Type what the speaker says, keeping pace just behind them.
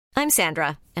I'm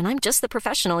Sandra, and I'm just the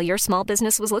professional your small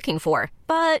business was looking for.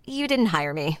 But you didn't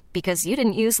hire me because you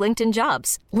didn't use LinkedIn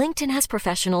Jobs. LinkedIn has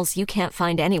professionals you can't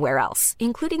find anywhere else,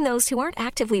 including those who aren't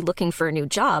actively looking for a new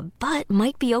job, but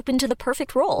might be open to the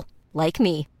perfect role, like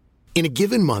me. In a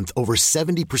given month, over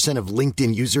 70% of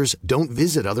LinkedIn users don't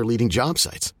visit other leading job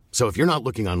sites. So if you're not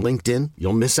looking on LinkedIn,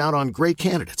 you'll miss out on great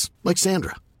candidates like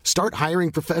Sandra. Start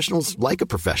hiring professionals like a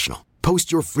professional.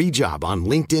 Post your free job on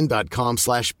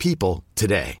linkedin.com/people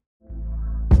today.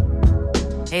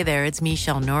 Hey there, it's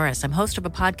Michelle Norris. I'm host of a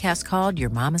podcast called Your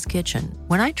Mama's Kitchen.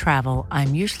 When I travel,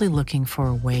 I'm usually looking for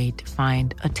a way to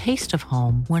find a taste of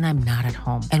home when I'm not at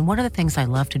home. And one of the things I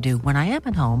love to do when I am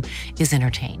at home is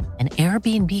entertain. And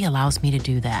Airbnb allows me to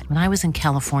do that. When I was in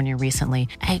California recently,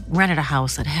 I rented a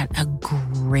house that had a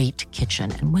great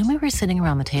kitchen. And when we were sitting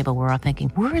around the table, we're all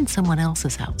thinking, we're in someone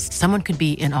else's house. Someone could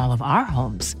be in all of our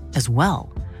homes as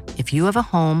well. If you have a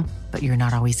home, but you're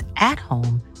not always at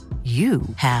home, you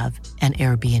have an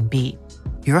Airbnb.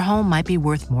 Your home might be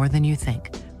worth more than you think.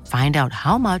 Find out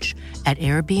how much at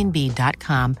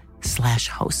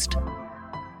airbnb.com/host.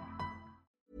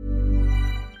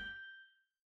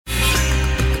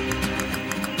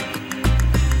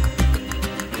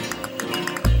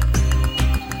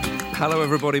 Hello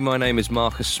everybody, my name is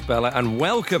Marcus Speller and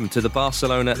welcome to the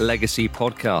Barcelona Legacy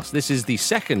podcast. This is the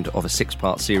second of a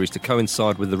six-part series to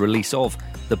coincide with the release of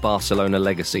the Barcelona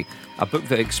Legacy, a book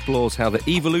that explores how the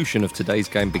evolution of today's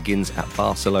game begins at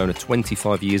Barcelona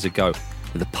 25 years ago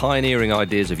with the pioneering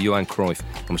ideas of Johan Cruyff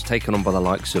and was taken on by the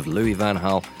likes of Louis van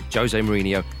Gaal, Jose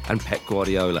Mourinho and Pep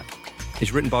Guardiola.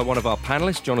 It's written by one of our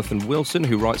panellists, Jonathan Wilson,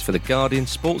 who writes for The Guardian,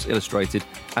 Sports Illustrated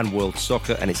and World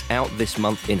Soccer, and it's out this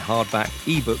month in hardback,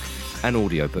 ebook and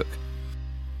audiobook.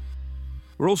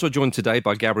 We're also joined today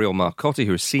by Gabriel Marcotti,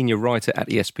 who is senior writer at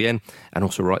ESPN and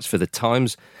also writes for The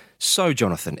Times. So,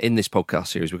 Jonathan, in this podcast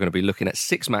series, we're going to be looking at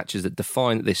 6 matches that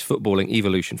define this footballing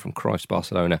evolution from Cruyff's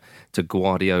Barcelona to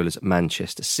Guardiola's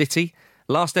Manchester City.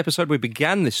 Last episode, we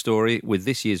began this story with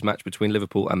this year's match between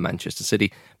Liverpool and Manchester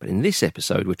City. But in this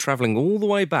episode, we're travelling all the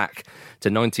way back to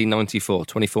 1994,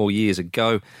 24 years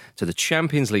ago, to the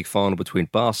Champions League final between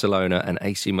Barcelona and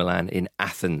AC Milan in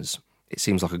Athens. It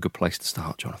seems like a good place to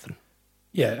start, Jonathan.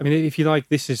 Yeah, I mean, if you like,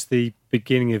 this is the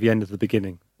beginning of the end of the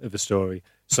beginning of the story.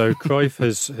 So Cruyff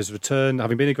has returned,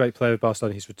 having been a great player of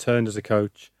Barcelona, he's returned as a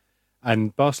coach.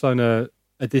 And Barcelona,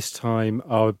 at this time,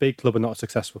 are a big club and not a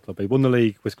successful club. They won the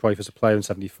league with Cruyff as a player in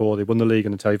 74. They won the league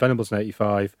under Terry Venables in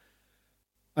 85.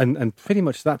 And pretty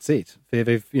much that's it.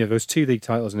 They've those 2 league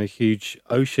titles and a huge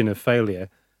ocean of failure.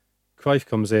 Cruyff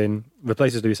comes in,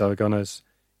 replaces Luis Aragonés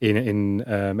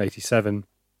in 87.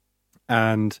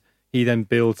 And he then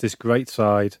builds this great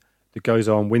side that goes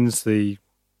on, wins the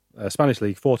Spanish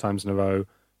League 4 times in a row,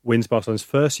 wins Barcelona's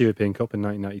first European Cup in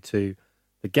 1992.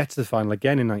 They get to the final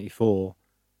again in 94,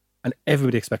 and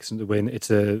everybody expects them to win.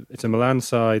 It's a Milan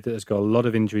side that has got a lot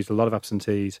of injuries, a lot of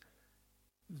absentees.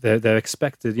 They're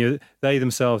expected, they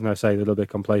themselves now say they're a little bit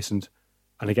complacent,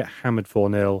 and they get hammered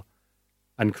 4-0.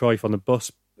 And Cruyff on the bus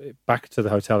back to the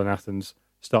hotel in Athens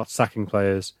starts sacking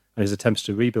players, and his attempts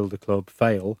to rebuild the club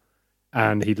fail.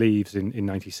 And he leaves in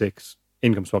 96.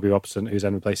 In comes Bobby Robson, who's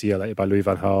then replaced a year later by Louis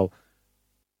van Gaal.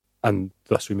 And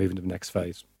thus we move into the next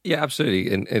phase. Yeah, absolutely.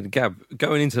 And Gab,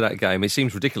 going into that game, it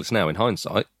seems ridiculous now in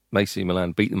hindsight. AC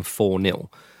Milan beat them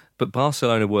 4-0. But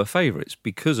Barcelona were favourites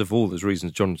because of all those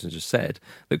reasons Jonathan just said,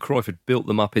 that Cruyff had built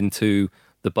them up into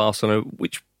the Barcelona,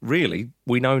 which really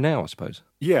we know now, I suppose.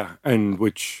 Yeah, and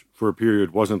which for a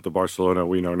period wasn't the Barcelona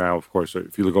we know now, of course,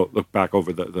 if you look back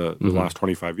over the last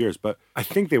 25 years. But I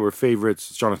think they were favourites,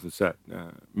 as Jonathan said.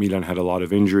 Milan had a lot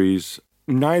of injuries.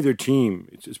 Neither team,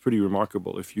 it's pretty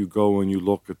remarkable if you go and you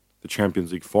look at the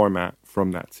Champions League format from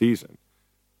that season.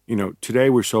 Today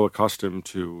we're so accustomed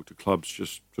to clubs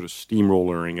just sort of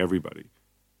steamrollering everybody.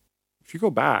 If you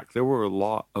go back, there were a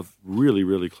lot of really,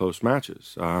 really close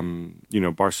matches.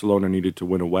 Barcelona needed to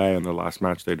win away on their last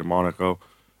match day to Monaco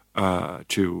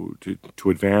to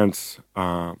advance.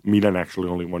 Milan actually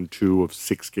only won 2 of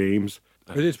 6 games.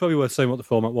 It's probably worth saying what the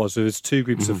format was. There was 2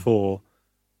 groups of 4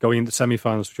 going into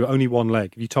semi-finals, which were only 1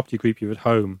 leg. If you topped your group, you were at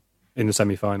home in the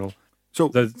semi-final. So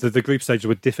the group stages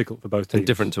were difficult for both teams. And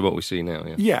different to what we see now,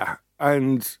 yeah. Yeah,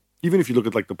 and even if you look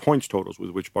at the points totals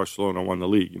with which Barcelona won the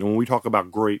league, when we talk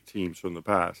about great teams from the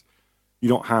past, you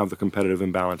don't have the competitive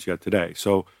imbalance yet today.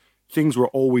 So things were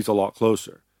always a lot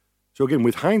closer. So again,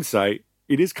 with hindsight,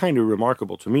 it is kind of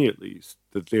remarkable, to me at least,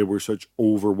 that they were such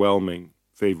overwhelming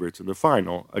favorites in the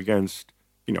final against,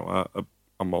 a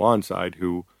Milan side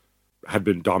who had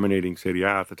been dominating Serie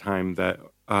A at the time that,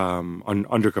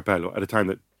 under Capello, at a time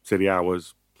that Serie A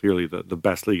was clearly the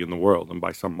best league in the world, and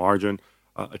by some margin,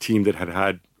 a team that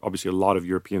had obviously a lot of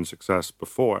European success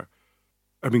before.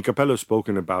 I mean, Capello's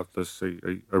spoken about this.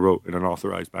 I wrote in an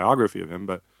authorized biography of him,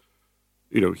 but,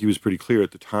 he was pretty clear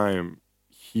at the time.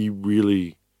 He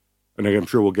really, and I'm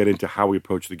sure we'll get into how he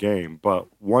approached the game, but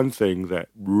one thing that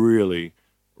really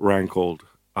rankled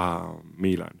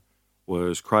Milan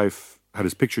was Cruyff had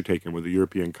his picture taken with the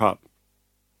European Cup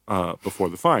before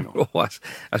the final. Oh,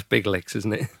 that's big licks,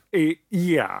 isn't it?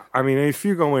 Yeah. I mean, if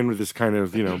you go in with this kind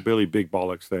of, Billy Big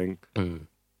Bollocks thing,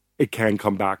 it can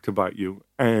come back to bite you.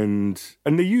 And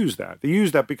they use that. They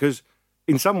use that because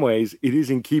in some ways it is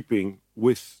in keeping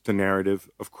with the narrative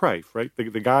of Cruyff, right?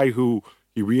 The guy who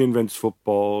he reinvents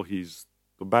football, he's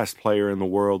the best player in the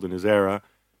world in his era.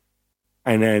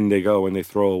 And then they go and they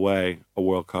throw away a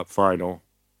World Cup final,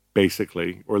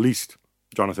 basically, or at least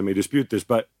Jonathan may dispute this,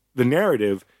 but the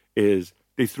narrative is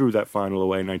they threw that final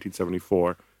away in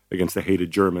 1974 against the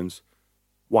hated Germans.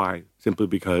 Why? Simply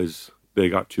because they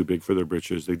got too big for their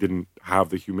britches. They didn't have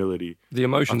the humility. The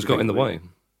emotions got in the way.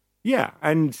 Yeah,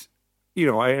 and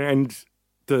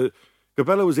the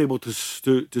Capello was able to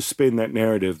spin that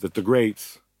narrative that the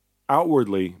greats,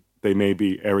 outwardly, they may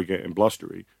be arrogant and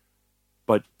blustery,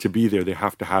 but to be there, they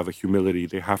have to have a humility.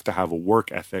 They have to have a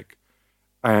work ethic.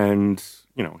 And,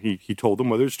 he told them,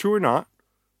 whether it's true or not,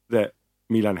 that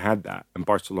Milan had that and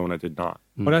Barcelona did not.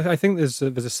 But I think there's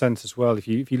a sense as well, if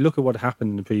you look at what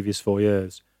happened in the previous 4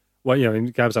 years, well,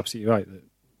 Gab's absolutely right, that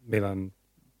Milan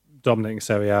dominating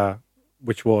Serie A,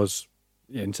 which was,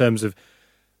 in terms of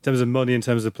money, in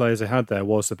terms of the players they had there,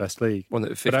 was the best league.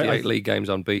 Won 58 league games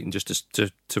unbeaten, just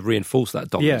to reinforce that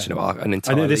dominance. An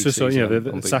entire. And this league was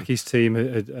season Saki's team,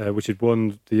 which had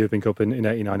won the European Cup in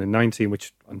 89 and 19,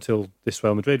 which until this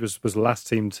Real Madrid was the last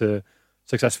team to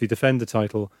successfully defend the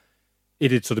title.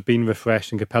 It had sort of been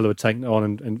refreshed, and Capello had taken it on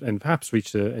and perhaps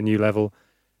reached a new level.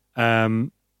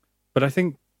 But I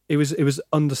think it was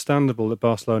understandable that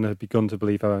Barcelona had begun to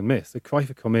believe our own myth. That Cruyff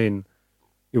had come in,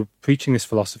 preaching this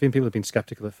philosophy, and people had been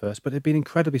sceptical at first, but it had been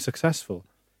incredibly successful.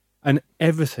 And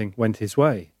everything went his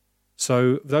way.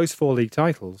 So those 4 league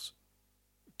titles,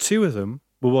 2 of them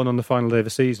were won on the final day of the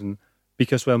season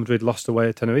because Real Madrid lost away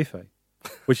at Tenerife,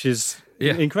 which is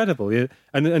incredible. Yeah.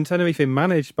 And Tenerife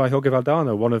managed by Jorge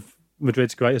Valdano, one of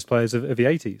Madrid's greatest players of the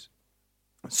 80s.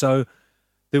 So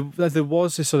there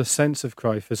was this sort of sense of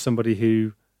Cruyff as somebody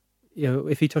who,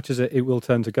 if he touches it, it will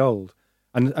turn to gold.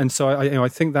 And so I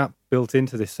think that built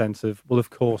into this sense of, well, of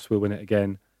course we'll win it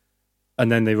again. And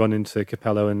then they run into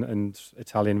Capello and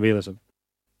Italian realism.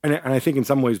 And I think in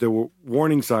some ways there were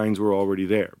warning signs were already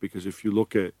there, because if you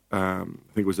look at, I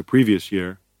think it was the previous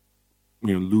year,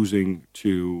 losing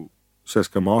to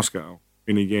CSKA Moscow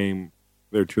in a game,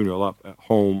 they're 2-0 up at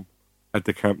home at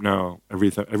the Camp Nou.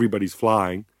 Everybody's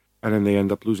flying, and then they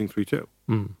end up losing 3-2.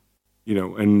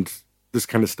 And this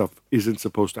kind of stuff isn't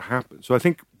supposed to happen. So I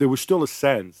think there was still a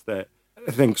sense that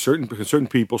I think certain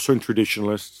people, certain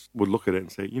traditionalists would look at it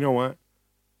and say, you know what?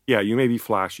 Yeah, you may be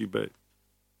flashy, but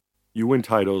you win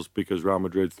titles because Real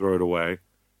Madrid throw it away.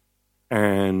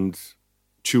 And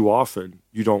too often,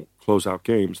 you don't close out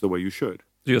games the way you should.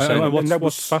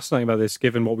 What's fascinating about this,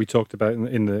 given what we talked about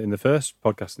in the first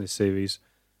podcast in this series,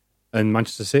 and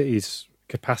Manchester City's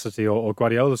capacity or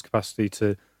Guardiola's capacity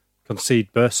to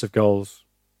concede bursts of goals,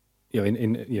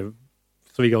 in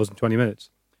 3 goals in 20 minutes.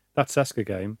 That CSKA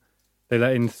game, they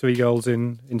let in 3 goals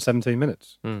in 17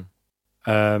 minutes.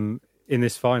 In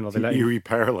this final, they let eerie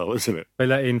parallel, isn't it? They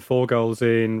let in 4 goals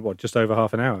in just over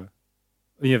half an hour.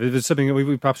 There's something that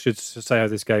we perhaps should say how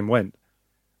this game went.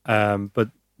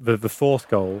 But the 4th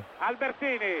goal.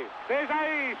 Albertini,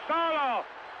 Desai, solo,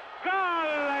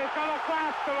 gol,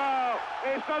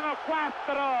 sono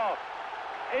 4.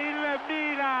 Il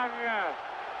Milan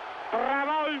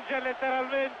travolge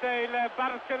letteralmente il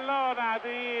Barcellona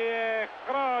di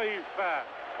Cruyff,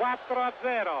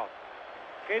 4-0.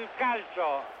 Che il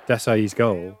calcio. Desai's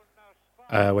goal,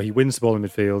 where he wins the ball in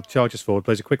midfield, charges forward,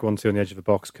 plays a quick 1-2 on the edge of the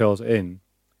box, curls it in.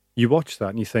 You watch that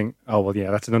and you think, oh, well,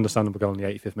 yeah, that's an understandable goal in the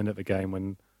 85th minute of the game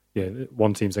when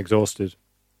one team's exhausted.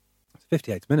 It's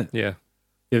 58th minute. Yeah.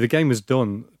 The game was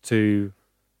done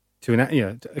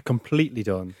completely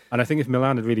done. And I think if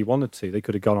Milan had really wanted to, they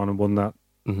could have gone on and won that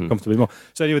comfortably more.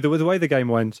 So anyway, the way the game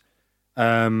went,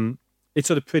 it's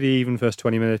sort of pretty even first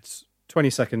 20 minutes,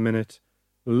 22nd minute,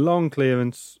 long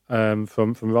clearance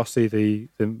from Rossi, the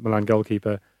Milan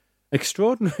goalkeeper.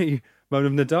 Extraordinary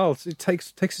moment of Nadal. It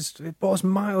takes it ball's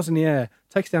miles in the air,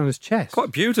 takes it down his chest.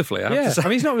 Quite beautifully, I have to say. I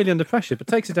mean, he's not really under pressure, but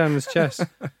takes it down his chest.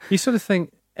 You sort of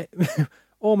think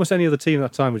almost any other team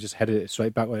at that time would just head it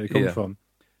straight back where it come from.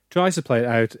 Tries to play it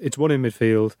out. It's won in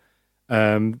midfield.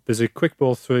 There's a quick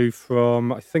ball through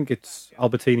from, I think it's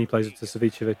Albertini plays it to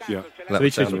Savicevic. Yeah.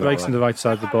 Savicevic breaks in the right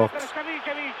side of the box.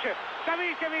 Savicevic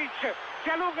si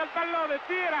allunga il pallone,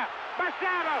 tira,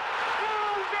 Massaro,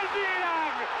 gol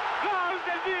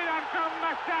del Milan con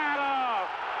Massaro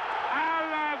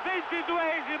al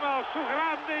 22esimo su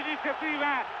grande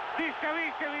iniziativa di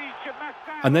Savicevic.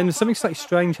 And then something slightly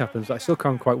strange happens. I still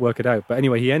can't quite work it out. But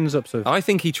anyway, he ends up sort of... I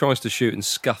think he tries to shoot and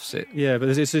scuffs it. Yeah, but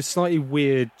it's a slightly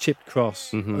weird chipped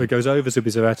cross. It goes over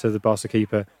Zubizarreta, the Barca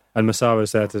keeper, and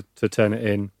Massaro's there to turn it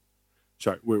in.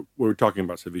 Sorry, we're talking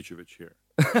about Savicevic here.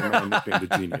 The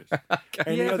genius.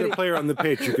 Any other player on the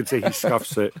pitch, you could say he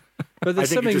scuffs it. But I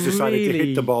think he just decided to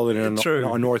hit the ball in an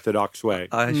unorthodox way.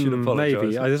 I should apologise.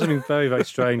 Maybe. There's something very, very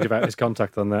strange about his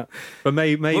contact on that. But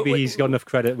maybe he's got enough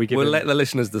credit. We'll let the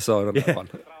listeners decide on that one.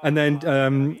 And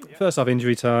then first half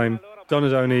injury time,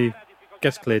 Donadoni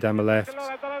gets cleared down the left.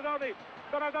 Donadoni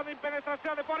in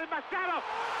penetrazione, fuori Massaro,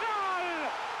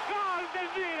 gol del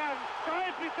Milan,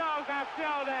 strepitosa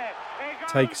azione.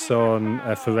 Takes on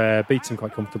Ferrer, beats him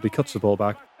quite comfortably, cuts the ball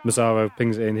back. Mazzaro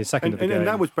pings it in, his second of the game. And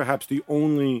that was perhaps the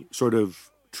only sort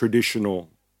of traditional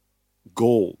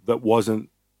goal that wasn't,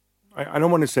 I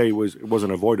don't want to say it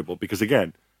wasn't avoidable, because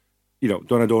again,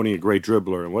 Donadoni, a great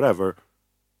dribbler and whatever,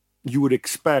 you would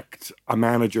expect a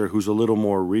manager who's a little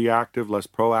more reactive, less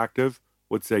proactive,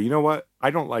 would say, you know what,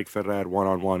 I don't like Ferrer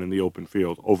one-on-one in the open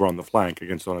field over on the flank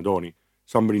against Donadoni.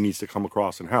 Somebody needs to come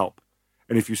across and help.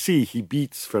 And if you see, he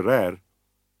beats Ferrer,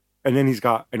 and then he's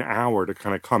got an hour to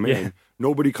kind of come in.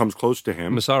 Nobody comes close to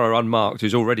him. Massaro unmarked,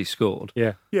 who's already scored.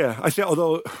 Yeah. Yeah, I say,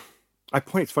 although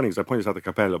it's funny because I pointed this out to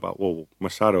Capello about,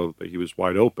 Massaro, he was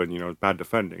wide open, bad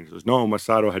defending. He says, no,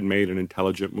 Massaro had made an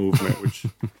intelligent movement, which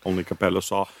only Capello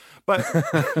saw. But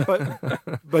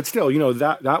still,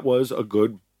 that was a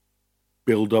good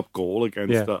build-up goal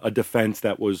against a defense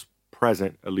that was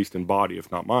present, at least in body,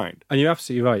 if not mind. And you're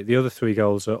absolutely right. The other three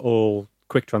goals are all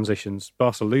quick transitions.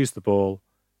 Barca lose the ball,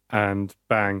 and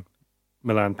bang,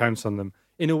 Milan pounce on them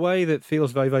in a way that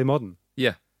feels very, very modern.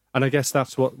 Yeah. And I guess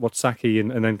that's what Sacchi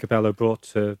and then Capello brought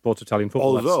to Italian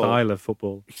football, that style of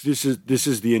football. This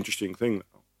is the interesting thing,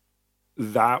 though.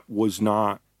 That was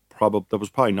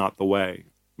probably not the way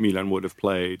Milan would have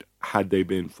played had they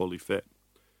been fully fit.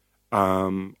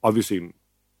 Obviously,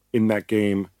 in that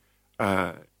game,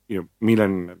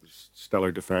 Milan has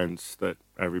stellar defense that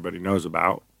everybody knows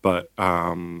about, but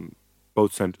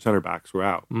both centre backs were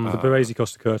out. Baresi,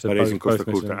 Costa Curta, Baresi and Costa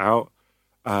Curta out.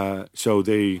 So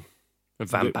they...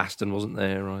 Van Basten wasn't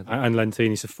there, right? And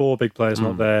Lentini, so four big players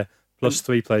not there, plus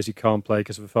three players who can't play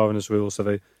because of the foreigners' rule. So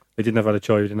they didn't have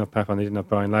Alachoy, they didn't have Papan, they didn't have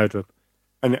Brian Laudrup.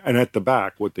 And at the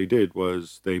back, what they did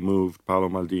was they moved Paolo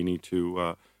Maldini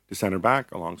to centre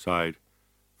back alongside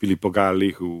Filippo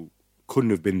Galli, who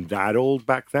couldn't have been that old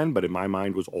back then, but in my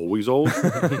mind was always old.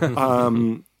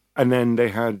 And then they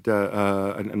had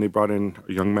and they brought in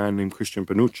a young man named Christian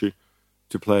Panucci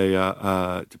to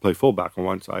play fullback on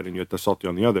one side and you had Tassotti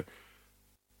on the other.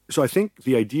 So I think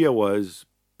the idea was,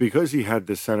 because he had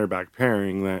this center back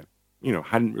pairing that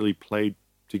hadn't really played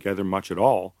together much at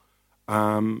all.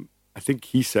 I think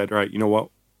he said, right, you know what?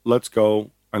 Let's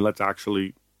go and let's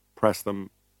actually press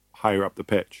them higher up the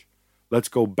pitch. Let's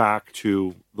go back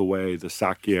to the way the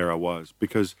Sacchi era was,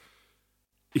 because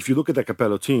if you look at that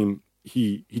Capello team,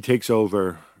 he takes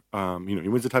over. He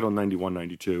wins the title in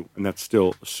 91-92, and that's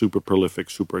still a super prolific,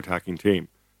 super attacking team.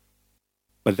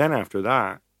 But then after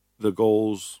that, the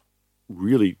goals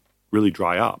really, really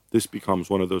dry up. This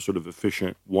becomes one of those sort of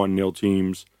efficient 1-0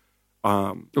 teams.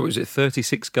 What was it,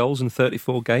 36 goals in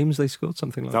 34 games they scored,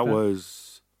 something like that? That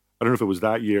was, I don't know if it was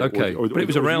that year. Okay, but it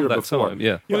was around that time,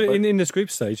 yeah. Well, in this group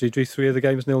stage, they drew 3 of the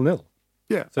games 0-0.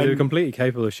 Yeah. So they were completely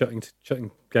capable of shutting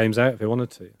games out if they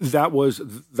wanted to. That was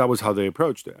how they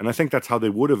approached it. And I think that's how they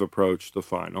would have approached the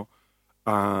final.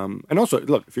 And also,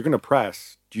 look, if you're going to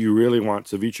press, do you really want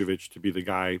Savicevic to be the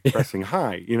guy pressing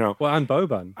high? Well, and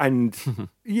Boban. And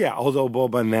yeah, although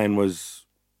Boban then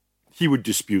he would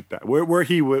dispute that. Were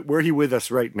he with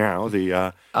us right now,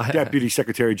 the Deputy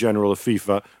Secretary General of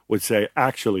FIFA would say,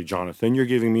 actually, Jonathan, you're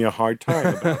giving me a hard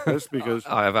time about this because...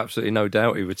 I have absolutely no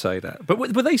doubt he would say that. But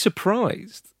were they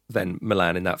surprised then,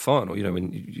 Milan, in that final?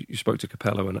 When you spoke to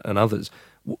Capello and others,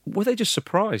 were they just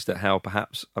surprised at how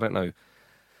perhaps, I don't know,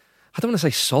 I don't want to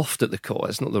say soft at the core,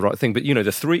 it's not the right thing, but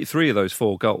the three of those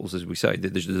 4 goals, as we say,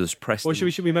 there's pressed. Well,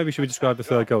 should we describe the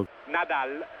third goal?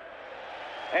 Nadal.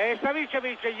 E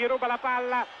Savicevic gli ruba la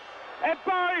palla e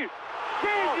poi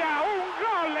segna un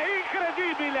gol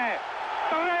incredibile,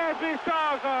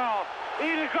 strepitoso,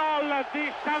 il gol di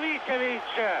Savicevic.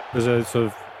 There's a sort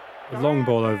of long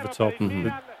ball over the top.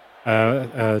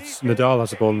 Nadal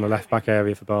has the ball in the left back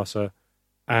area for Barca.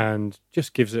 and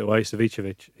just gives it away to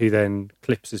Savicevic, who then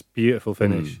clips this beautiful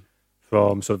finish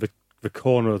from sort of the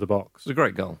corner of the box. It's a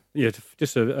great goal. Yeah,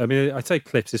 I mean, I'd say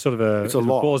clips. It's sort of a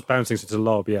lob. Ball's bouncing, so it's a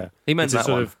lob. Yeah, He meant it's that a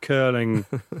sort one.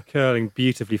 of curling,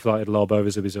 beautifully flighted lob over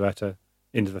Zubizarreta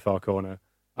into the far corner,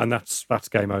 and that's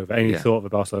game over. Any thought of a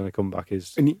Barcelona comeback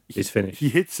is finished. He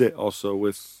hits it also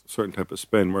with a certain type of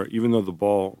spin, where even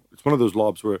though it's one of those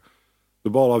lobs where the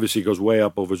ball obviously goes way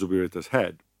up over Zubizarreta's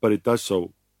head, but it does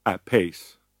so at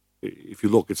pace. If you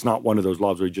look, it's not one of those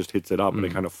lobs where he just hits it up and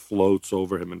it kind of floats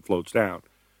over him and floats down.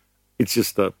 It's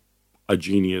just a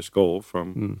genius goal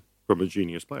from a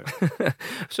genius player.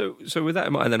 So with that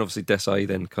in mind, and then obviously Desai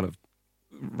then kind of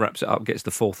wraps it up, gets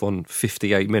the fourth on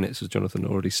 58 minutes, as Jonathan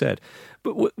already said.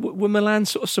 But were Milan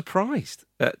sort of surprised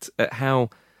at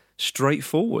how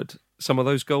straightforward some of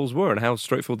those goals were, and how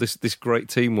straightforward this great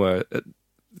team were at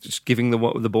just giving the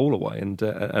ball away and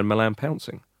Milan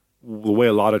pouncing? The way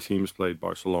a lot of teams played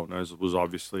Barcelona was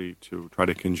obviously to try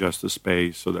to congest the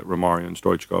space so that Romario and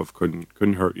Stoichkov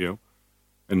couldn't hurt you,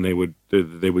 and they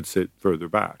would sit further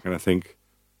back. And I think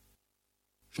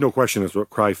there's no question that's what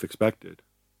Cruyff expected.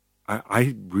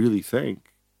 I really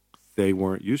think they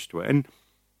weren't used to it. And,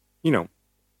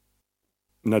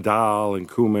 Nadal and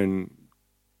Koeman,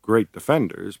 great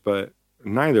defenders, but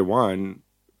neither one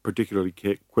particularly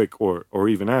quick or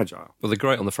even agile. Well, they're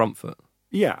great on the front foot.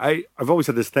 Yeah, I've always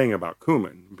had this thing about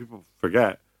Koeman. People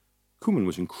forget Koeman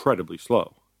was incredibly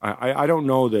slow. I don't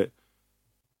know that.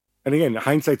 And again,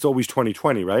 hindsight's always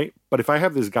 20/20, right? But if I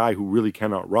have this guy who really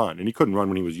cannot run, and he couldn't run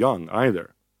when he was young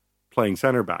either, playing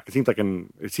center back,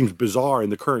 it seems bizarre in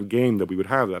the current game that we would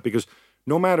have that, because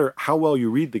no matter how well you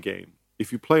read the game,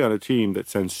 if you play on a team that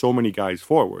sends so many guys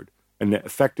forward and that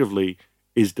effectively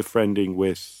is defending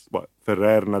with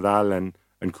Ferrer, Nadal,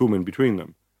 and Koeman between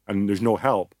them, and there's no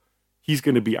help, he's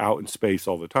going to be out in space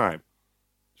all the time.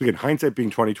 So again, hindsight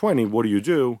being 20/20, what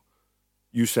do?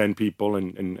 You send people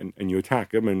and you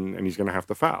attack him, and he's going to have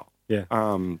to foul. Yeah.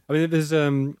 I mean, there's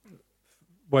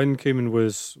when Koeman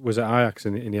was at Ajax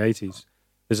in the 80s,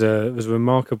 there's a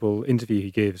remarkable interview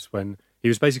he gives when he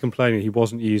was basically complaining he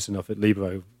wasn't used enough at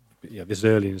libero this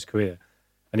early in his career,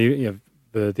 and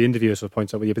the interviewer sort of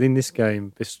points out, well, yeah, but in this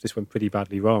game, this went pretty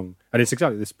badly wrong, and it's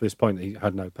exactly this point that he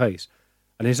had no pace,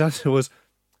 and his answer was,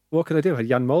 what could I do? I had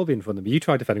Jan Molby in front of me. You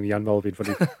tried defending Jan Molby in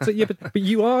front of me. So, yeah, but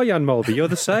you are Jan Molby. You're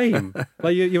the same.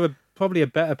 Like you were probably a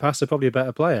better passer, probably a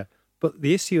better player. But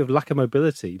the issue of lack of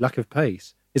mobility, lack of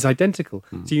pace, is identical.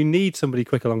 So you need somebody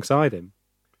quick alongside him.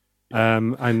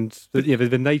 And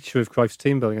the nature of Cruyff's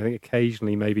team building, I think,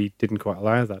 occasionally maybe didn't quite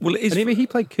allow that. Well, he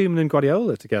played Koeman and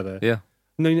Guardiola together. Yeah.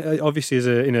 Obviously,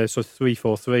 in a sort of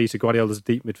 3-4-3, so Guardiola's a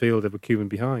deep midfielder with Koeman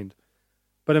behind.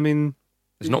 But I mean,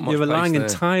 there's not much you're relying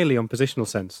pace entirely on positional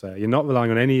sense there. You're not relying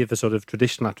on any of the sort of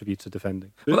traditional attributes of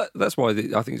defending. Well, that's why I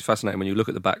think it's fascinating when you look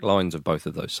at the back lines of both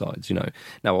of those sides.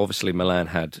 Now obviously Milan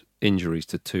had injuries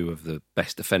to two of the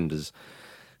best defenders,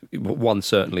 one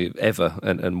certainly ever,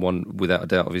 and one without a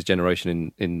doubt of his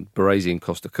generation in Baresi and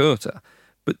Costa Curta.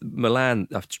 But Milan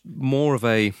have more of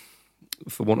a,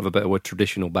 for want of a better word,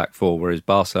 traditional back four, whereas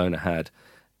Barcelona had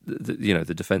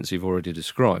the defence you've already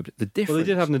described. The difference. Well, they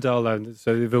did have Nadal down,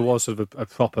 so there was sort of a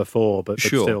proper four, but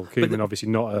sure. Still, Koeman obviously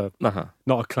not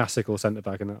a classical centre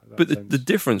back in that. But the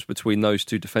difference between those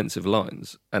two defensive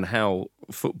lines and how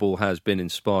football has been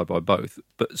inspired by both,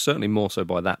 but certainly more so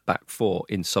by that back four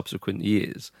in subsequent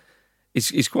years,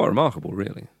 is quite remarkable,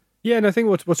 really. Yeah, and I think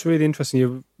what's really interesting,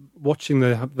 you're watching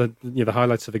the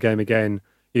highlights of the game again.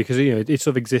 Because it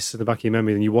sort of exists in the back of your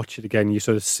memory, and you watch it again, and you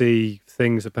sort of see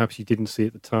things that perhaps you didn't see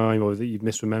at the time, or that you've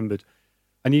misremembered,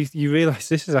 and you realise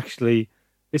this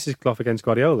is Klopp against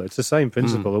Guardiola. It's the same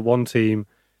principle. That one team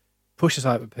pushes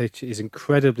out the pitch, is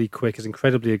incredibly quick, is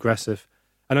incredibly aggressive,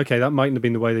 and okay, that mightn't have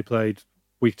been the way they played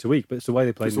week to week, but it's the way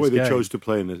they played. It's the way they chose to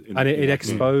play it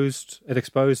exposed that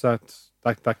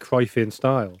Cruyffian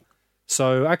style.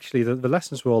 So actually, the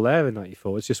lessons were all there in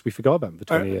 '94. It's just we forgot about them for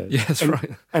 20 years. Yeah, that's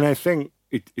right. And I think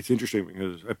it's interesting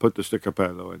because I put this to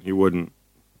Capello, and he wouldn't,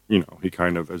 he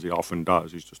kind of, as he often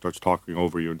does, he just starts talking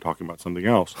over you and talking about something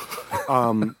else.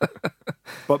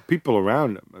 But people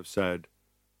around him have said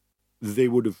they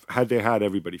would have, had they had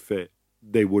everybody fit,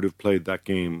 they would have played that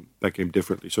game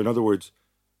differently. So in other words,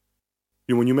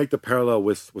 when you make the parallel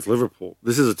with Liverpool,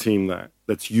 this is a team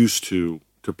that's used to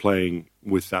playing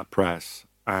with that press.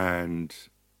 And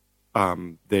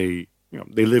they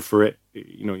live for it.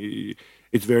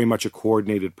 It's very much a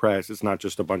coordinated press. It's not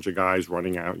just a bunch of guys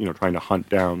running out, trying to hunt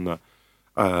down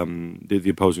the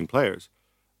opposing players.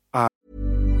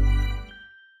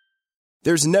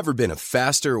 There's never been a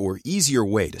faster or easier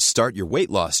way to start your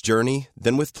weight loss journey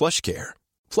than with PlushCare.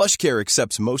 PlushCare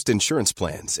accepts most insurance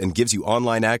plans and gives you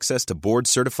online access to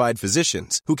board-certified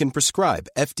physicians who can prescribe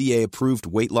FDA-approved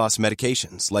weight loss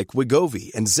medications like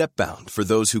Wegovy and Zepbound for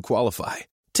those who qualify.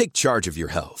 Take charge of your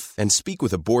health and speak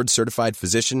with a board-certified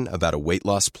physician about a weight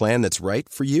loss plan that's right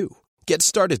for you. Get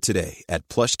started today at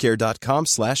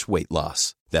plushcare.com/weight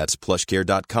loss. That's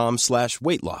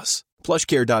plushcare.com/weight loss.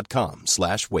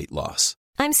 plushcare.com/weight loss.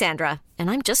 I'm Sandra, and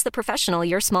I'm just the professional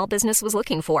your small business was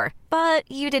looking for.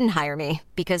 But you didn't hire me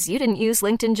because you didn't use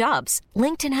LinkedIn Jobs.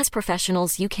 LinkedIn has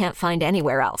professionals you can't find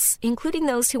anywhere else, including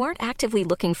those who aren't actively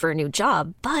looking for a new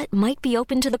job, but might be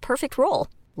open to the perfect role,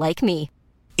 like me.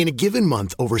 In a given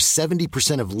month, over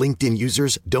 70% of LinkedIn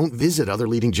users don't visit other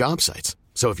leading job sites.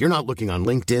 So if you're not looking on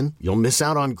LinkedIn, you'll miss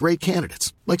out on great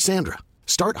candidates like Sandra.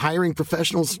 Start hiring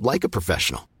professionals like a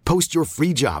professional. Post your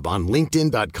free job on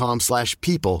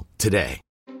linkedin.com/people today.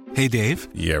 Hey, Dave.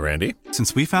 Yeah, Randy.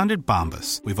 Since we founded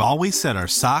Bombas, we've always said our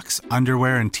socks,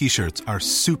 underwear, and T-shirts are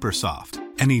super soft.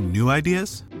 Any new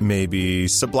ideas? Maybe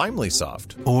sublimely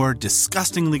soft. Or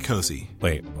disgustingly cozy.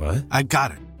 Wait, what? I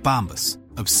got it. Bombas.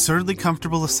 Absurdly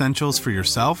comfortable essentials for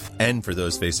yourself and for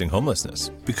those facing homelessness.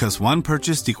 Because one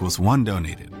purchased equals one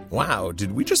donated. Wow,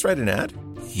 did we just write an ad?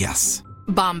 Yes.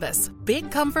 Bombas.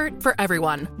 Big comfort for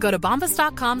everyone. Go to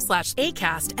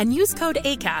bombas.com/ACAST and use code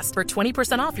ACAST for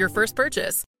 20% off your first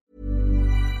purchase.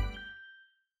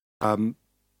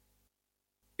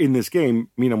 In this game,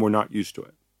 Milan were not used to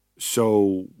it.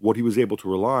 So what he was able to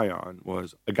rely on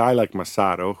was a guy like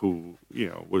Massaro, who, you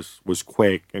know, was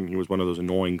quick, and he was one of those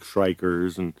annoying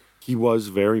strikers, and he was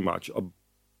very much a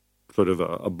sort of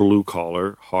a blue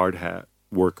collar, hard hat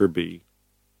worker bee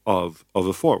of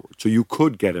a forward. So you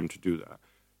could get him to do that.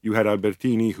 You had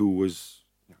Albertini, who was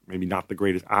maybe not the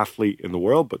greatest athlete in the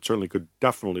world, but certainly could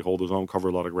definitely hold his own, cover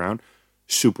a lot of ground,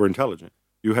 super intelligent.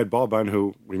 You had Boban,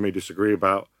 who we may disagree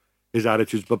about his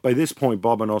attitudes, but by this point,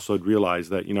 Boban also had realized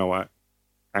that, you know what,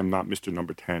 I'm not Mr.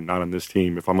 Number 10, not on this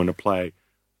team. If I'm going to play,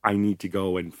 I need to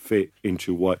go and fit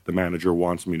into what the manager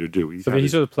wants me to do. He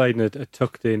sort of played in a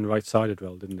tucked-in right-sided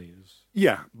role, didn't he?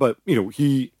 Yeah, but, you know,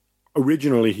 he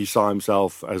saw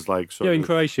himself as like sort of... in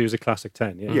Croatia, he was a classic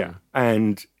 10, yeah. Yeah,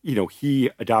 and, you know, he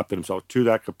adapted himself to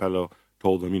that. Capello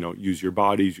told him, you know, use your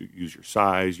bodies, use your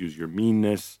size, use your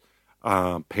meanness,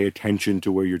 pay attention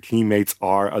to where your teammates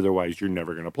are, otherwise you're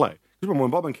never going to play. Because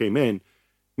when Boban came in,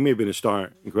 he may have been a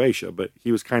star in Croatia, but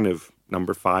he was kind of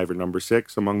number 5 or number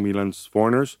 6 among Milan's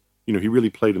foreigners. You know, he really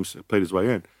played his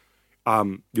way in.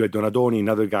 You had Donadoni,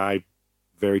 another guy,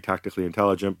 very tactically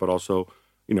intelligent, but also,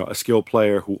 you know, a skilled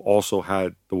player who also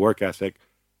had the work ethic.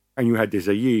 And you had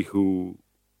Desailly, who,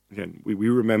 again, we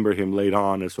remember him late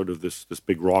on as sort of this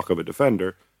big rock of a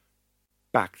defender.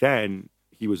 Back then,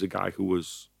 he was a guy who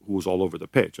was all over the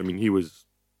pitch. I mean, he was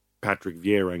Patrick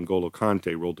Vieira and N'Golo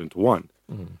Kante rolled into one.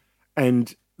 Mm-hmm.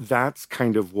 And that's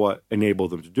kind of what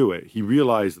enabled them to do it. He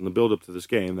realized in the build-up to this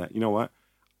game that, you know what,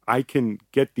 I can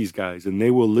get these guys and they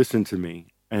will listen to me,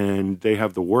 and they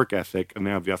have the work ethic and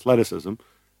they have the athleticism.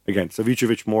 Again,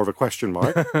 Savicevic more of a question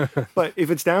mark. But if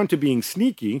it's down to being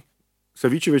sneaky,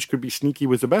 Savicevic could be sneaky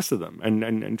with the best of them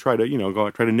and try to, you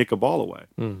know, try to nick a ball away.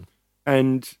 Mm.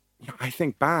 And you know, I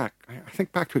think back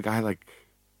to a guy like,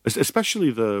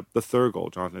 especially the third goal,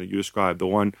 Jonathan, that you described, the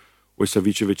one where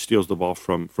Savicevic steals the ball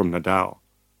from Nadal.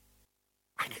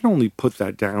 I can only put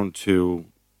that down to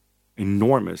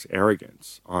enormous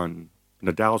arrogance on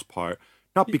Nadal's part,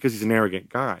 not because he's an arrogant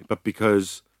guy, but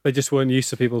because they just weren't used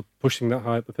to people pushing that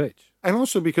high up the pitch. And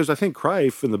also because I think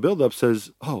Cruyff in the build-up says,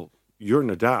 oh, you're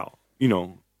Nadal. You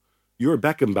know, you're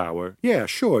Beckenbauer. Yeah,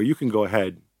 sure, you can go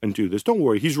ahead and do this. Don't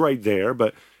worry, he's right there,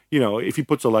 but you know, if he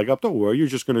puts a leg up, don't worry, you're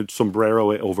just going to sombrero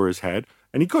it over his head.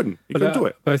 And he couldn't. He couldn't do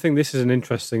it. But I think this is an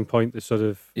interesting point that sort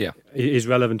of is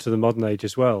relevant to the modern age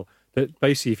as well. That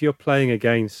basically, if you're playing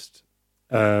against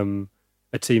a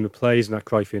team that plays in that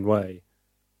Cruyffian way,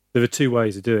 there are two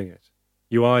ways of doing it.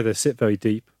 You either sit very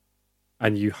deep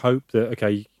and you hope that,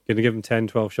 okay, you're going to give them 10,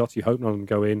 12 shots, you hope none of them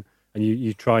go in, and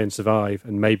you try and survive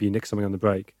and maybe nick something on the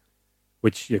break,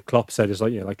 which Klopp said is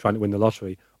like, like trying to win the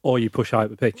lottery. Or you push high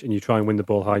up the pitch and you try and win the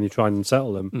ball high and you try and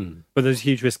settle them. Mm. But there's a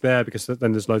huge risk there because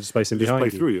then there's loads of space in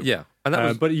behind you. Through you. Yeah, and that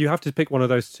was... but you have to pick one of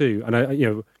those two. And I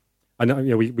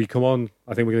know we come on.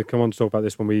 I think we're going to come on to talk about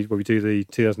this when we do the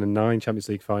 2009 Champions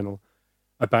League final,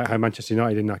 about how Manchester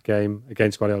United in that game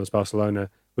against Guardiola's Barcelona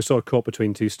was sort of caught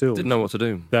between two stools. Didn't know what to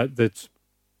do.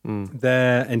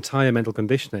 Their entire mental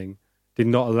conditioning did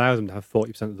not allow them to have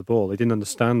 40% of the ball. They didn't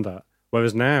understand that.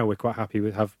 Whereas now we're quite happy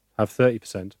with have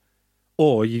 30%.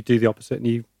 Or you do the opposite and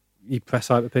you press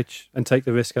out the pitch and take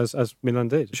the risk as Milan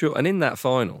did. Sure, and in that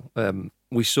final,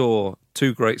 we saw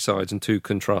two great sides and two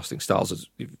contrasting styles, as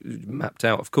you've mapped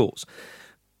out, of course.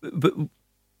 But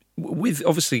with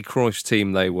obviously Cruyff's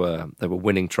team, they were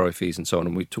winning trophies and so on,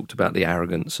 and we talked about the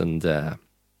arrogance and the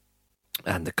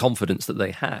confidence that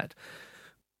they had.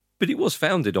 But it was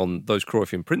founded on those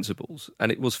Cruyffian principles,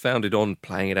 and it was founded on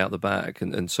playing it out the back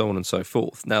and so on and so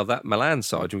forth. Now, that Milan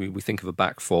side, we think of a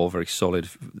back four, very solid,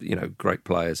 great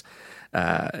players.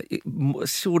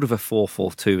 Sort of a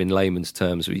 4-4-2 in layman's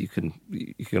terms, where you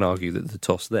can argue that the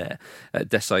toss there.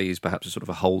 Desailly is perhaps a sort of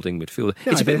a holding midfielder.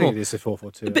 Yeah, it's a bit more, it's a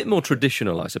 4-4-2. A bit more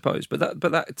traditional, I suppose. But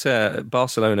that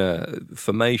Barcelona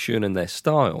formation and their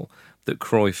style that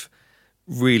Cruyff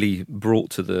really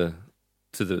brought to the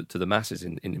masses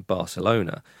in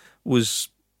Barcelona was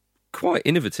quite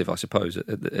innovative, I suppose, at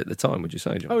the time. Would you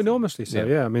say, John? Oh, enormously so.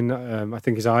 Yeah. I mean, I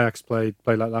think his Ajax played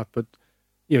like that, but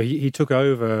he took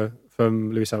over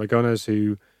from Luis Aragonés,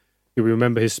 who we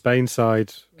remember his Spain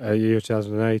side, year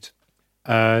 2008,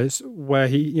 where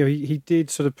he did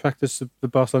sort of practice the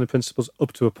Barcelona principles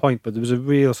up to a point, but there was a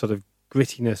real sort of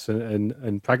grittiness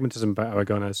and pragmatism about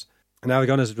Aragonés. And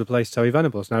Aragonés had replaced Terry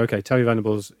Venables. Now, okay, Terry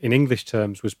Venables, in English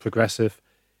terms, was progressive.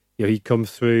 He'd come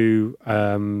through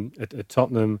at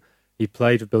Tottenham. He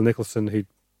played with Bill Nicholson, who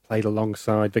played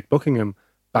alongside Vic Buckingham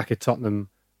back at Tottenham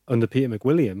under Peter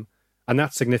McWilliam. And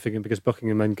that's significant because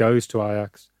Buckingham then goes to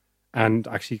Ajax and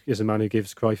actually is a man who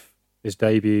gives Cruyff his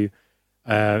debut,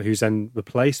 who's then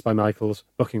replaced by Michaels.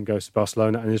 Buckingham goes to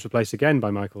Barcelona and is replaced again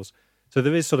by Michaels. So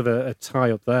there is sort of a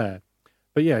tie-up there.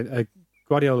 But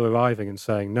Guardiola arriving and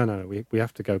saying, no, we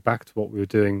have to go back to what we were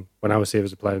doing when I was here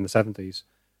as a player in the 70s.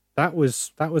 That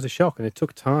was a shock, and it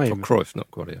took time. For Cruyff,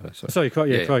 not Guardiola.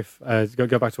 Cruyff.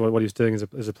 Go back to what he was doing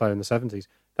as a player in the 70s.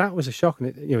 That was a shock, and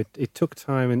it took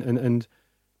time, and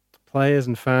players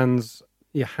and fans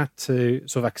had to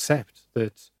sort of accept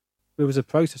that there was a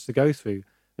process to go through.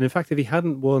 And in fact, if he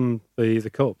hadn't won the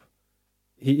cup,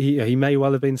 he may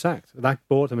well have been sacked. That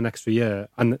bought him an extra year,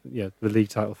 and the league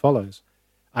title follows.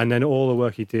 And then all the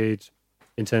work he did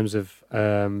in terms of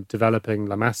developing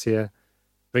La Masia,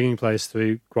 bringing players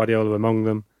through, Guardiola among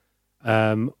them,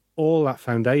 all that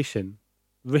foundation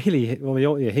really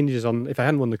hinges on, if I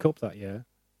hadn't won the cup that year,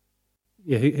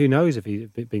 who knows if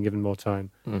he'd been given more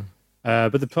time.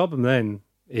 But the problem then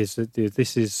is that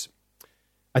this is,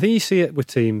 I think you see it with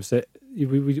teams that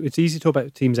it's easy to talk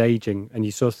about teams aging, and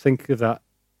you sort of think of that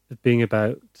as being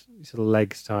about sort of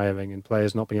legs tiring and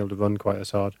players not being able to run quite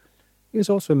as hard. It's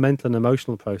also a mental and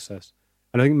emotional process.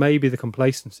 And I think maybe the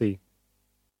complacency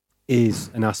is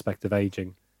an aspect of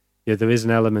aging. There is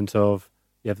an element of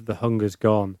the hunger's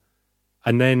gone.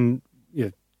 And then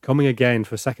coming again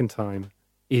for a second time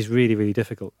is really, really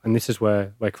difficult. And this is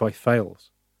where Cruyff fails.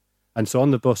 And so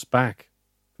on the bus back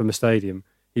from the stadium,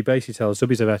 he basically tells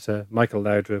Zubizarreta, Michael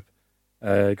Laudrup,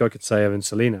 Goicoechea and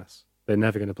Salinas they're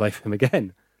never going to play for him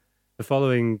again. The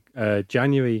following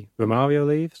January, Romario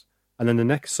leaves. And then the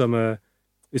next summer,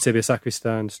 Eusebio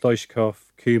Sacristan, Stoichkov,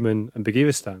 Koeman, and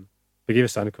Begiristan.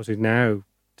 Begiristan, of course, is now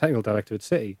technical director at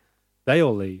City. They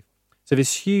all leave. So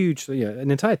this huge,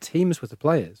 an entire team's worth of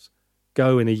players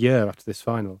go in a year after this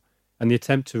final, and the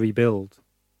attempt to rebuild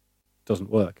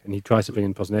doesn't work. And he tries to bring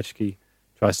in Poznecki,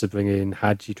 tries to bring in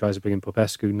Hadji, tries to bring in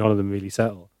Popescu. None of them really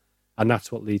settle. And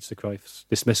that's what leads to Cruyff's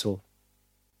dismissal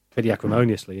pretty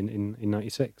acrimoniously in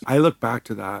 96. I look back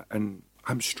to that and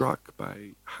I'm struck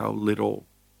by how little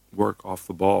work off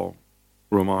the ball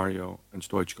Romario and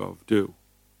Stoichkov do.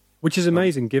 Which is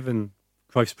amazing given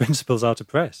Cruyff's principles are to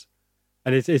press.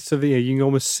 And it's something you can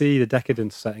almost see the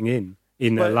decadence setting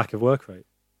in their lack of work rate.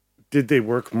 Did they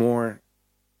work more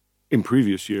in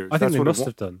previous years? I think they must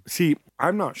have done. See,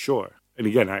 I'm not sure. And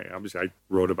again, I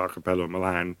wrote about Capello and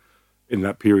Milan in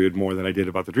that period more than I did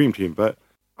about the Dream Team, but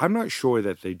I'm not sure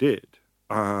that they did.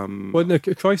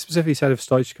 Cruyff specifically said of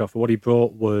Stoichkov, what he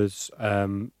brought was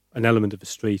an element of the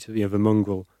street, of the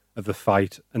mongrel, of the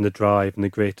fight and the drive and the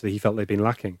grit that he felt they'd been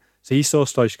lacking. So he saw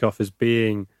Stoichkov as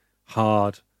being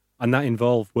hard, and that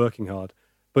involved working hard.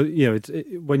 But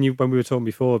when we were talking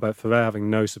before about Ferrer having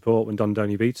no support when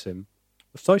Dondoni beats him,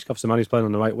 Stoichkov's the man who's playing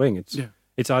on the right wing.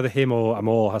 It's either him or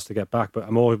Amor has to get back, but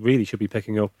Amor really should be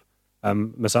picking up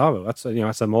Mazzaro.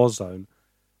 That's Amor's zone.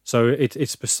 So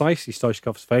it's precisely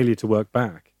Stoichkov's failure to work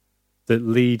back that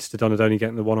leads to Donadoni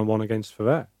getting the one-on-one against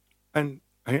Ferrer. And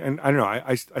I don't know.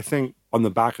 I think on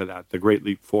the back of that, the great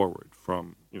leap forward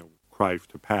from Cruyff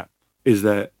to Pep is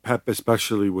that Pep,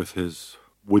 especially with his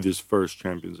first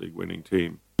Champions League winning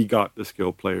team, he got the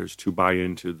skilled players to buy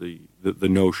into the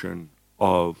notion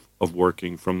of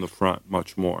working from the front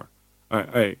much more.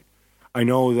 I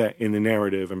know that in the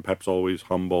narrative, and Pep's always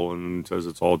humble and says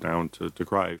it's all down to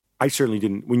Cruyff. I certainly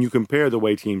didn't. When you compare the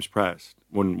way teams pressed,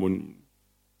 when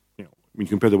you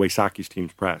compare the way Saki's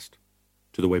teams pressed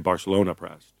to the way Barcelona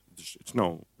pressed. It's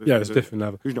a different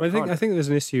level. No I think there's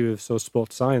an issue of sort of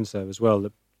sports science there as well,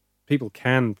 that people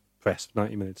can press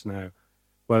 90 minutes now,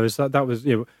 whereas that was,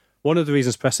 one of the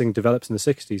reasons pressing develops in the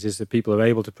 60s is that people are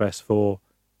able to press for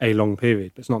a long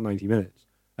period, but it's not 90 minutes.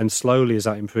 And slowly as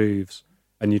that improves,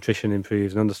 and nutrition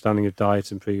improves, and understanding of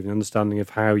diets improves, and understanding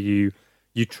of how you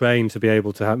train to be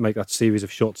able to make that series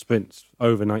of short sprints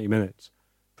over 90 minutes,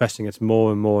 pressing gets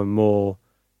more and more and more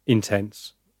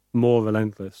intense, more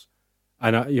relentless.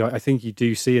 And I think you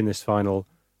do see in this final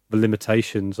the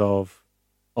limitations of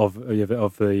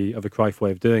the Cruyff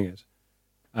way of doing it.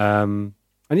 And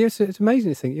it's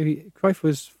amazing to think Cruyff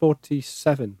was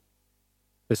 47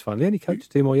 this final. He only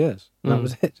coached 2 more years. And that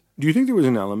was it. Do you think there was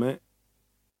an element,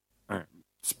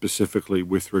 specifically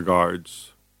with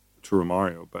regards to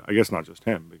Romario, but I guess not just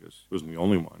him, because he wasn't the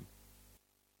only one,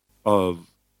 of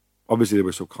obviously they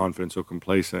were so confident, so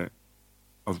complacent,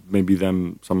 of maybe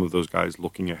some of those guys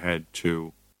looking ahead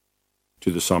to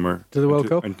the summer, to the World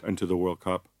Cup, and to the World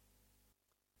Cup.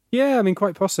 Yeah, I mean,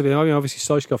 quite possibly. I mean, obviously,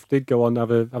 Stoichkov did go on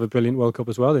to have a brilliant World Cup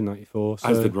as well in '94. So,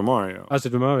 as did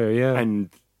Romario. Yeah.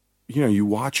 And you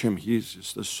watch him;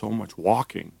 there's so much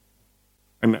walking,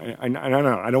 and I don't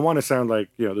know. I don't want to sound like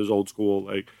those old school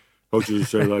like coaches who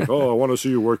say like, "Oh, I want to see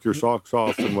you work your socks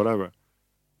off" and whatever.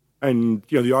 And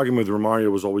the argument with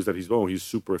Romario was always that he's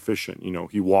super efficient.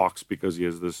 He walks because he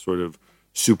has this sort of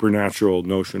supernatural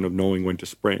notion of knowing when to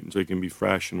sprint, so he can be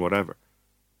fresh and whatever.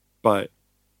 But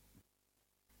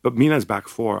Milan's back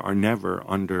four are never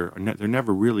they're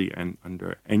never really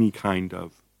under any kind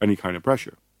of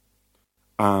pressure.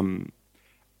 And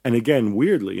again,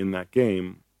 weirdly, in that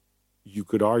game, you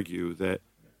could argue that,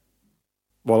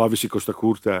 well, obviously Costa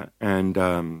Curta and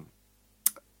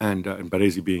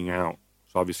Baresi being out,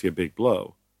 so obviously a big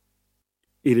blow.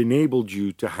 It enabled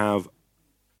you to have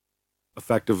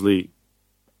effectively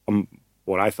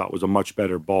what I thought was a much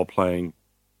better ball-playing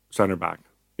center back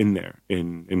in there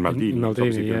in Maldini. Maldini,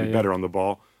 obviously going to be better on the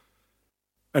ball.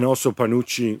 And also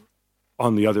Panucci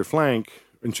on the other flank.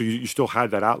 And so you still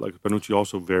had that outlet. Panucci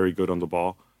also very good on the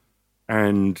ball.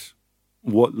 And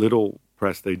what little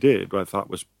press they did, I thought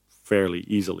was fairly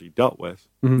easily dealt with.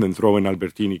 Mm-hmm. And then throw in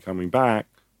Albertini coming back.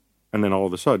 And then all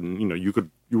of a sudden,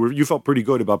 you felt pretty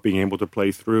good about being able to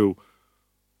play through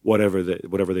whatever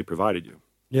they provided you.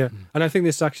 Yeah, and I think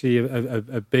this is actually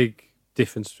a big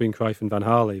difference between Cruyff and Van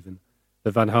Gaal even.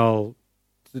 That Van Gaal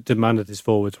demanded his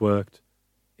forwards worked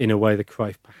in a way that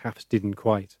Cruyff perhaps didn't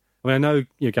quite. I mean, I know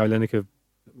Gary Lineker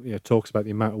talks about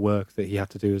the amount of work that he had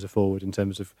to do as a forward in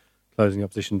terms of closing the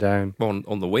opposition down.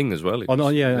 On the wing as well.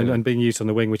 And being used on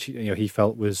the wing, which he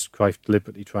felt was Cruyff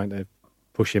deliberately trying to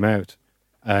push him out.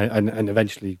 And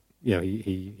eventually,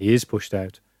 he is pushed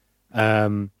out.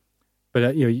 But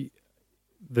the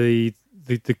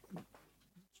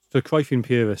Cruyffian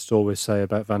purists always say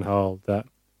about Van Gaal that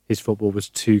his football was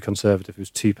too conservative, it was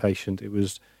too patient, it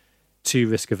was too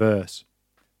risk averse.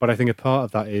 But I think a part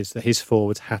of that is that his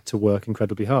forwards had to work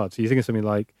incredibly hard. So you think of something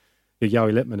like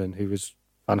Jari Litmanen, who was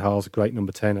Van Gaal's great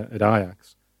number 10 at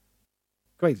Ajax.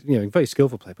 Great, very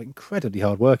skillful player, but incredibly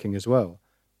hard working as well.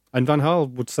 And Van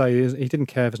Gaal would say he didn't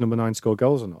care if his number 9 scored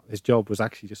goals or not. His job was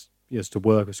actually just to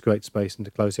work with great space and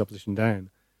to close the opposition down.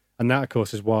 And that, of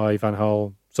course, is why Van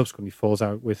Gaal subsequently falls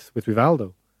out with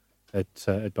Rivaldo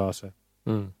at Barca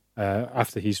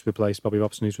after he's replaced Bobby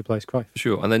Robson, who's replaced Cruyff.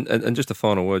 Sure. And then and just a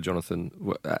final word, Jonathan,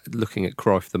 looking at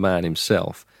Cruyff, the man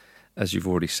himself, as you've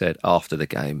already said, after the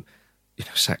game,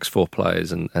 sacks 4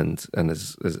 players and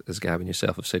as Gab and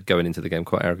yourself have said, going into the game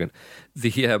quite arrogant.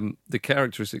 The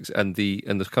characteristics and the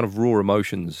kind of raw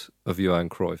emotions of Johan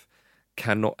Cruyff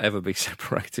cannot ever be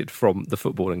separated from the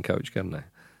footballing coach, can they?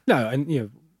 No, and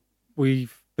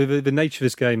the nature of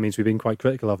this game means we've been quite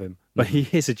critical of him, but he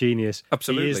is a genius.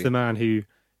 Absolutely, he is the man who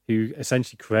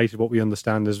essentially created what we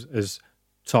understand as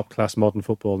top class modern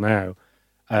football now.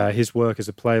 His work as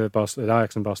a player at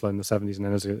Ajax and Barcelona in the 70s and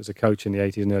then as a coach in the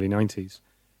 80s and early 90s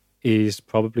is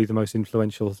probably the most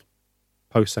influential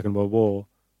post-Second World War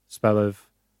spell of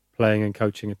playing and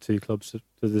coaching at 2 clubs that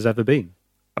there's ever been.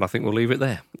 And I think we'll leave it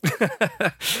there.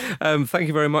 Thank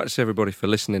you very much, everybody, for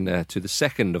listening to the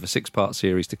second of a 6-part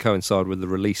series to coincide with the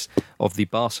release of The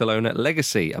Barcelona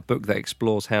Legacy, a book that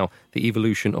explores how the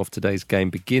evolution of today's game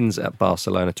begins at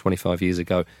Barcelona 25 years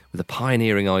ago with the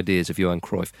pioneering ideas of Johan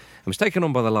Cruyff and was taken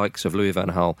on by the likes of Louis van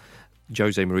Gaal,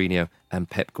 Jose Mourinho and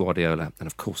Pep Guardiola. And,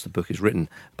 of course, the book is written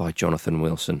by Jonathan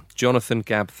Wilson. Jonathan,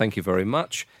 Gab, thank you very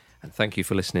much. And thank you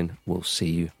for listening. We'll see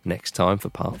you next time for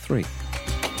part 3.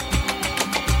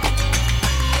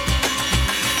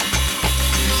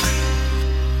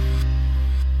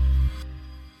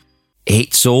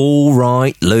 It's It's all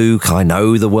right, Luke. I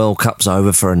know the World Cup's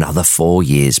over for another 4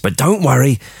 years, but don't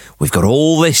worry. We've got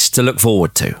all this to look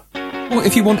forward to. Well,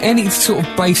 if you want any sort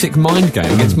of basic mind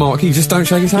game against Mark, you just don't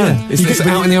shake his hand. Yeah. It's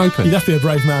out in the open. You'd have to be a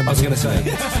brave man. I was going to say.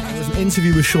 There's an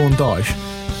interview with Sean Dyche,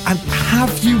 and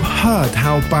have you heard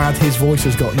how bad his voice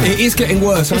has got now? It is getting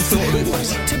worse. I thought it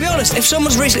was. To be honest, if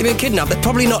someone's recently been kidnapped, they're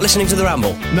probably not listening to the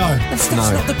ramble. No. That's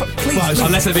not the... Please. Well,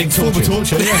 unless they're being tortured.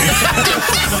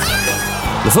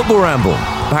 The Football Ramble,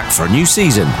 back for a new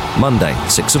season, Monday,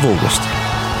 6th of August.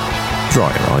 Dry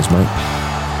your eyes, mate.